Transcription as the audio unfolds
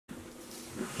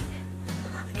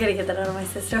Gotta get that out of my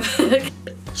system.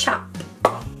 Chop.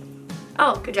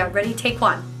 Oh, good job. Ready? Take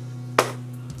one.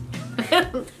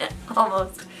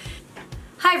 Almost.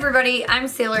 Hi everybody, I'm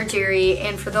Sailor Jerri,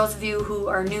 and for those of you who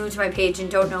are new to my page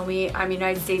and don't know me, I'm a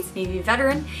United States Navy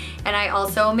veteran, and I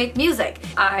also make music.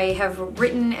 I have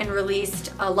written and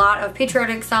released a lot of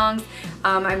patriotic songs.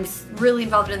 I'm really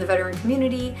involved in the veteran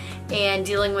community and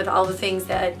dealing with all the things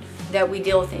that we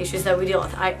deal with, the issues that we deal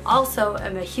with. I also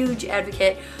am a huge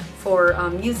advocate for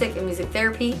music and music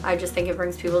therapy. I just think it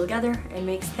brings people together and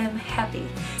makes them happy.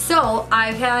 So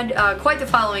I've had quite the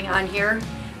following on here.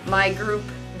 My group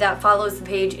that follows the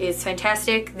page is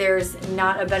fantastic. There's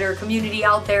not a better community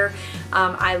out there.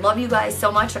 I love you guys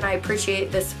so much and I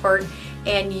appreciate the support,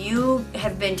 and you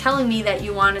have been telling me that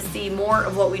you want to see more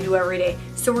of what we do every day.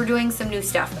 So we're doing some new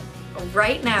stuff.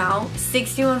 Right now,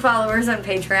 61 followers on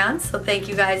Patreon, so thank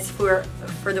you guys for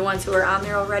the ones who are on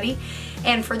there already.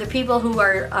 And for the people who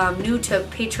are new to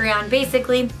Patreon,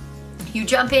 basically, you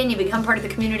jump in, you become part of the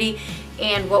community,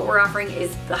 and what we're offering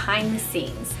is behind the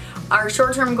scenes. Our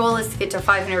short-term goal is to get to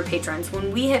 500 patrons.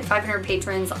 When we hit 500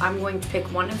 patrons, I'm going to pick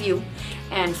one of you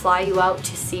and fly you out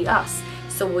to see us.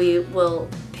 So we will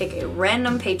pick a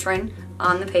random patron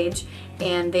on the page,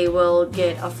 and they will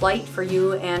get a flight for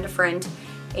you and a friend,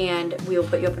 and we will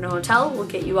put you up in a hotel. We'll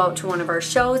get you out to one of our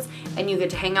shows, and you get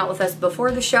to hang out with us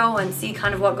before the show and see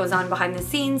kind of what goes on behind the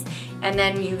scenes, and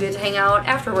then you get to hang out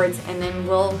afterwards, and then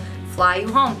we'll fly you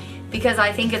home. Because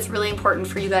I think it's really important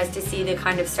for you guys to see the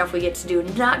kind of stuff we get to do,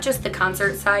 not just the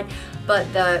concert side,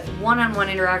 but the one-on-one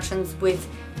interactions with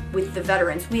the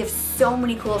veterans. We have so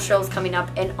many cool shows coming up,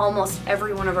 and almost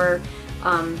every one of our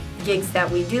gigs that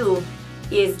we do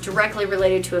is directly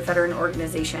related to a veteran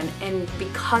organization, and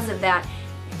because of that,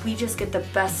 we just get the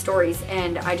best stories,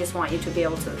 and I just want you to be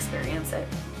able to experience it.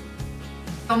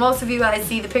 So most of you guys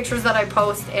see the pictures that I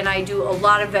post, and I do a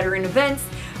lot of veteran events,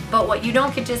 but what you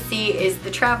don't get to see is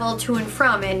the travel to and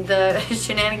from and the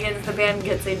shenanigans the band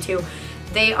gets into.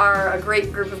 They are a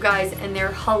great group of guys and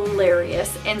they're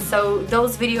hilarious. And so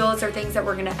those videos are things that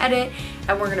we're gonna edit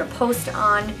and we're gonna post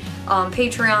on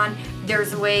Patreon.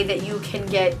 There's a way that you can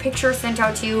get pictures sent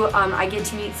out to you. I get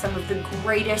to meet some of the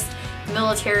greatest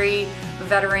military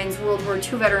veterans, World War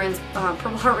II veterans,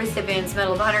 Purple Heart recipients,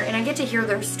 Medal of Honor, and I get to hear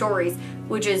their stories,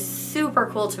 which is super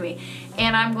cool to me.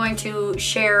 And I'm going to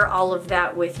share all of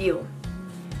that with you.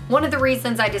 One of the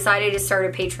reasons I decided to start a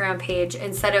Patreon page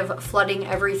instead of flooding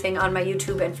everything on my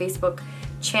YouTube and Facebook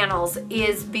channels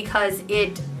is because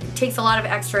it takes a lot of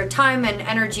extra time and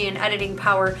energy and editing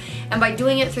power, and by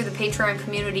doing it through the Patreon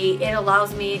community, it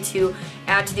allows me to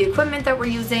add to the equipment that we're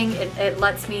using. It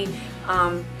lets me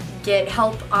get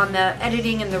help on the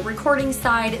editing and the recording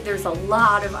side. There's a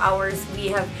lot of hours. We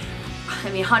have,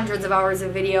 I mean, hundreds of hours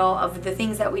of video of the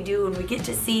things that we do and we get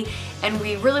to see, and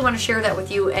we really want to share that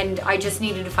with you, and I just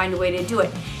needed to find a way to do it.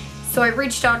 So I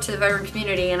reached out to the veteran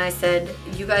community and I said,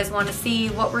 you guys want to see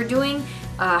what we're doing?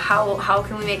 How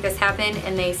can we make this happen?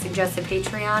 And they suggested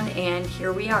Patreon, and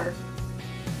here we are.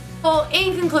 Well,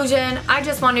 in conclusion, I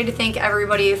just wanted to thank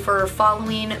everybody for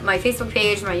following my Facebook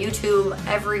page, my YouTube,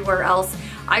 everywhere else.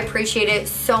 I appreciate it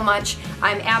so much.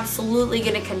 I'm absolutely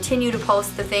going to continue to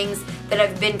post the things that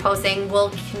I've been posting.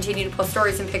 We'll continue to post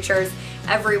stories and pictures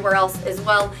everywhere else as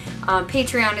well.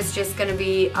 Patreon is just going to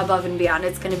be above and beyond.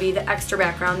 It's going to be the extra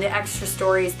background, the extra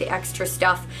stories, the extra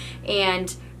stuff,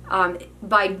 and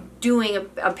by doing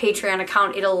a Patreon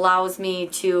account, it allows me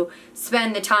to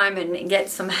spend the time and get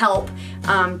some help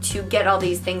to get all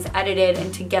these things edited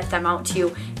and to get them out to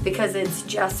you, because it's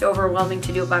just overwhelming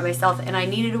to do it by myself, and I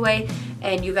needed a way,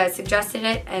 and you guys suggested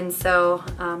it, and so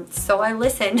I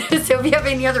listened. So if you have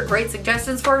any other great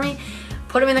suggestions for me,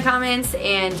 put them in the comments,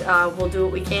 and we'll do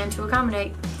what we can to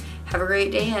accommodate. Have a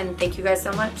great day, and thank you guys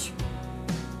so much.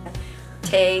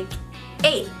 Take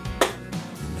 8.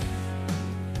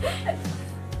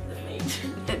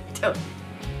 Don't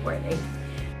worry.